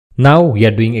Now we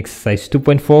are doing exercise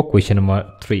 2.4, question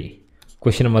number 3.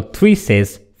 Question number 3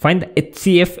 says, find the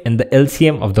HCF and the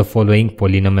LCM of the following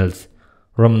polynomials.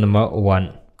 Roman number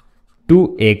 1,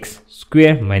 2x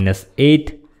square minus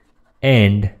 8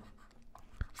 and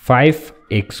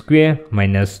 5x square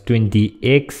minus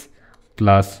 20x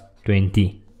plus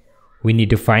 20. We need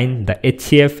to find the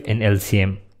HCF and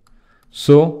LCM.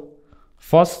 So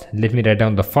first, let me write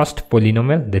down the first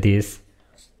polynomial, that is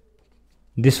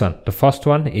this one. The first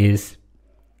one is,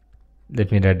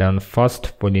 let me write down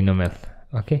first polynomial.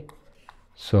 Okay,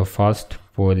 so first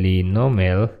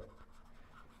polynomial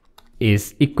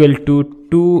is equal to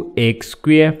 2x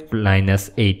square minus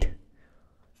 8.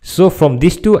 So from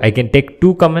these two I can take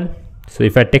 2 common. So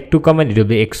if I take 2 common, it will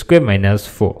be x square minus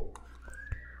 4.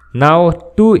 Now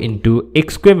 2 into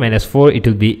x square minus 4, it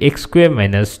will be x square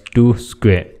minus 2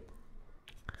 square.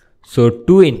 So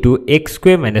 2 into x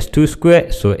square minus 2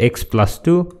 square, so x plus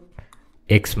 2,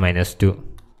 x minus 2.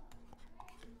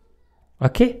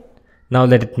 Okay, now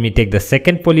let me take the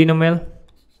second polynomial.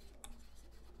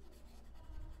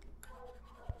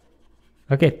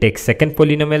 Okay, take second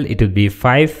polynomial, it will be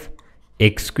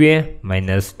 5x square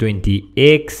minus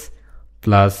 20x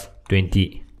plus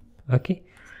 20. Okay,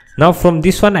 now from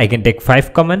this one I can take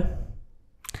 5 common.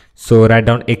 So write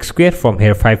down x square, from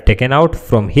here 5 taken out,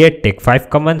 from here take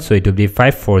 5 common, so it will be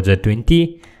 5 4 is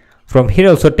 20. From here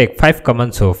also take 5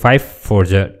 common, so 5 4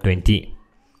 is 20.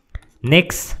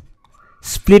 Next,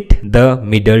 split the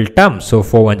middle term, so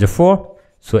 4 1 is 4,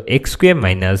 so x square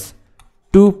minus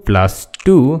 2 plus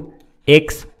 2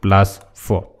 x plus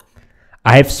 4.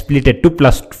 I have split it 2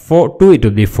 plus 4, 2, it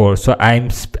will be 4, so I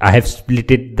have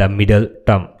splitted the middle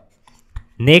term.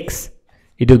 Next,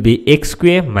 it will be x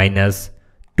square minus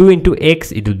 2 into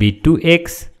x, it will be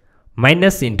 2x,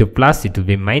 minus into plus, it will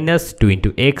be minus 2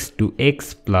 into x,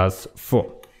 2x plus 4.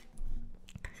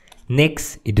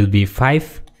 Next, it will be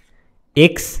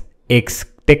 5x, x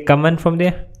take common from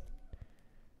there,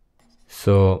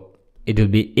 so it will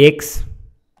be x,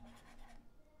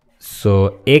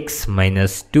 so x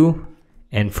minus 2,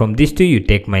 and from these two you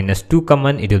take minus 2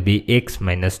 common, it will be x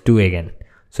minus 2 again.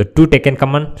 So 2 taken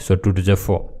common, so 2 to the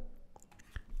 4.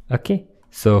 Okay,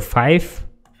 so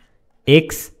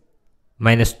 5x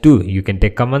minus 2 you can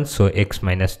take common, so x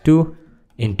minus 2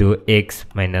 into x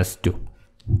minus 2.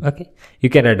 Okay, you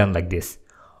can write down like this,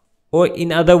 or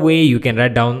in other way you can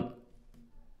write down,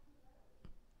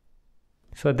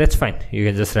 so that's fine, you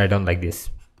can just write down like this.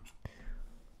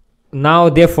 Now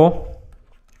therefore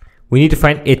we need to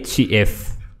find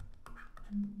HCF.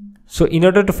 So in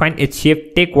order to find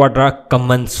HCF, take what are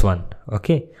commons one.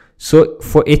 Okay, so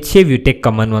for HCF you take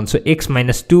common one, so x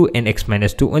minus 2 and x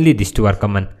minus 2, only these two are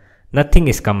common, nothing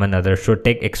is common other, so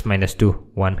take x minus 2,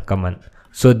 1 common.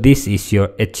 So this is your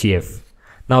HCF.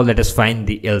 Now let us find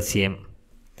the LCM.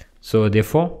 So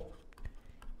therefore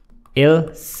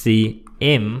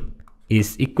LCM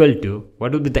is equal to,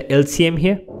 what will be the LCM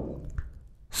here?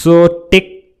 So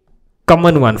take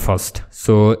common one first,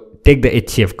 so take the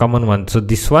HCF common one, so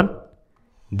this one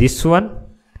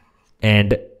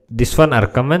and this one are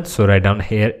common, so write down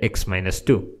here x minus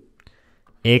 2,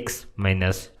 x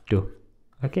minus 2.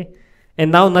 Okay,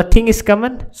 and now nothing is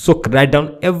common, so write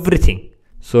down everything.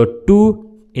 So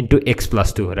 2 into x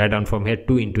plus 2, write down from here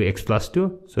 2 into x plus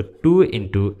 2, so 2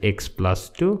 into x plus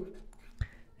 2.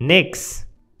 Next,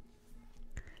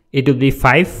 it will be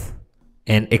 5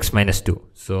 and x minus 2,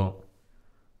 so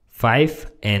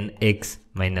 5 and x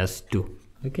minus 2.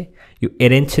 Okay, you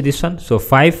arrange this one, so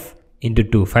 5 into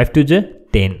 2, 5 to the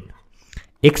 10,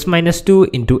 x minus 2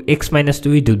 into x minus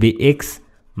 2, it will be x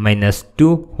minus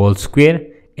 2 whole square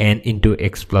and into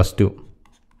x plus 2.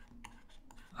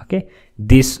 Okay,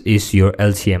 this is your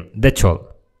LCM. That's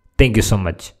all. Thank you so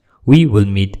much. We will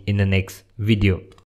meet in the next video.